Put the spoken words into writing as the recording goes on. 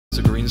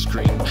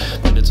screen.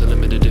 Minutes are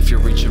limited if you're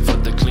reaching for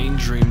the clean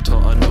dream.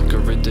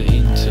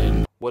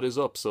 What is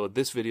up? So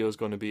this video is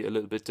going to be a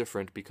little bit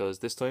different because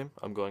this time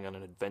I'm going on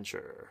an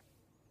adventure.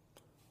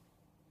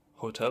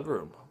 Hotel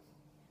room.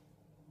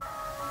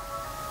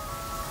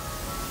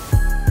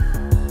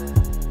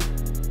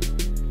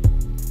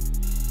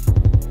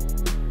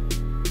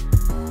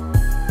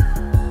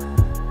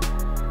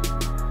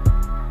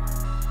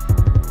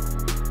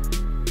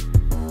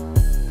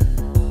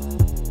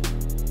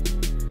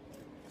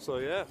 So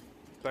yeah,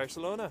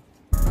 Barcelona.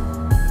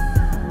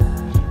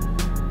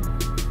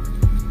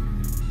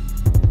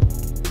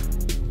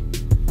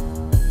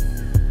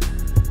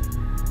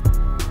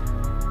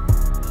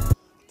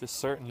 This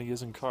certainly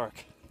isn't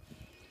Cork,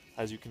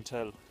 as you can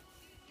tell.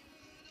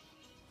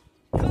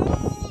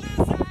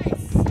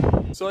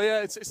 So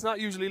yeah, it's not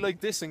usually like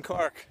this in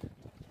Cork.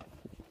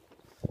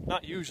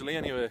 Not usually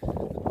anyway.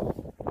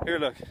 Here,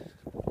 look.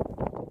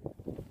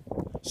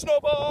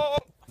 Snowball!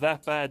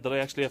 That bad that I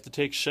actually have to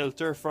take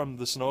shelter from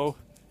the snow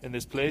in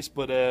this place,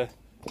 but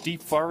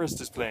deep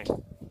forest is playing.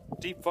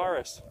 Deep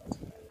forest.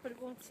 But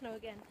it won't snow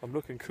again. I'm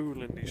looking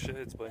cool in these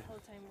shades, boy. The whole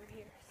time we're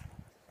here.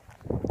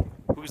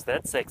 Who's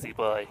that sexy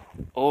boy?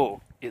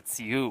 Oh, it's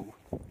you.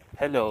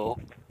 Hello.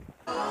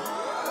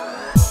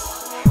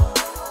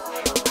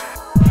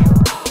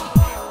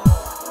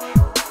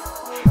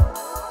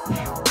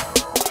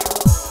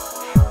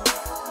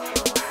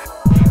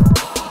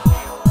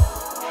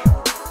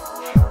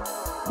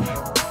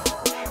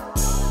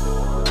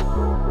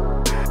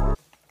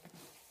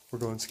 We're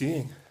going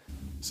skiing.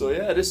 So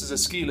yeah, this is a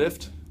ski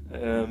lift.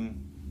 I'm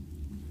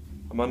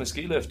on a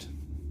ski lift.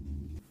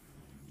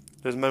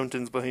 There's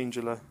mountains behind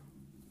you,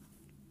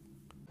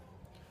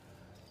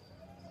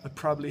 I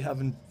probably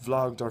haven't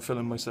vlogged or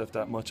filmed myself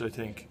that much, I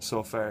think,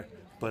 so far.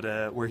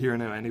 But we're here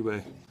now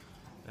anyway,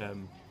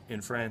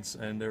 in France,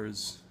 and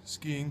there's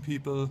skiing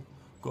people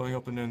going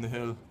up and down the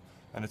hill,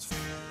 and it's...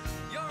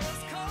 You're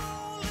as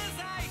cold as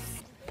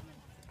ice.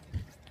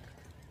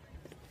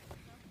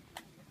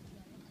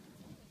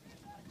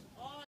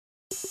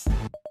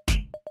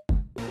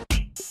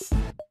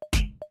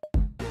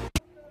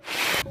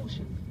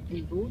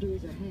 A border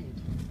is ahead.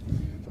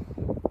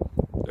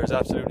 There's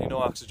absolutely no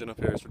oxygen up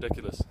here, it's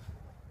ridiculous.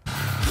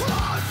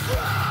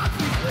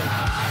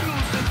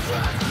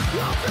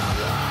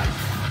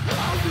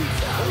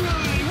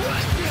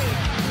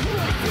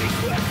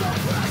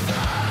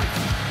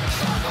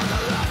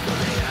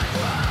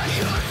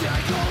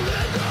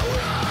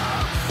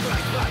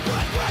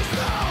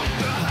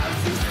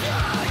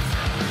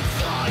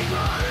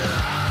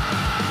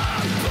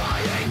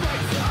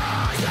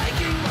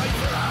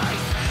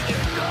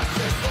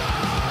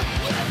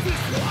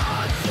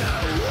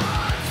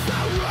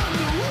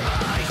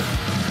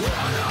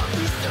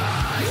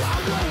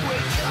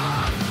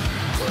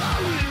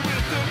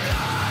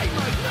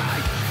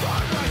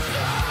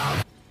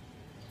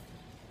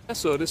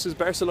 So this is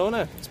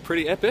Barcelona. It's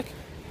pretty epic.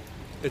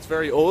 It's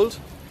very old.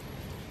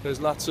 There's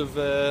lots of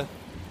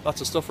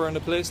stuff around the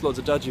place, loads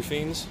of dodgy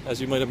fiends,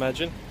 as you might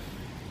imagine.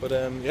 But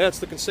yeah,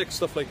 it's looking sick,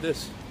 stuff like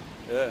this.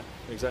 Yeah,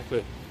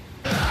 exactly.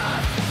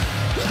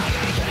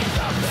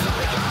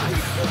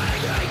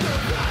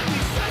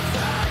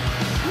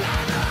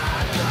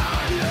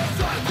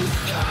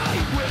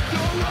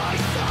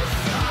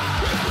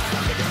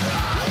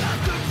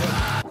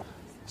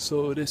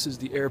 So this is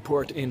the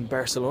airport in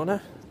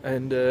Barcelona,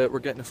 and we're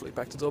getting a flight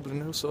back to Dublin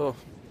now, so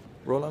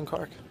roll on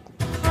Cork.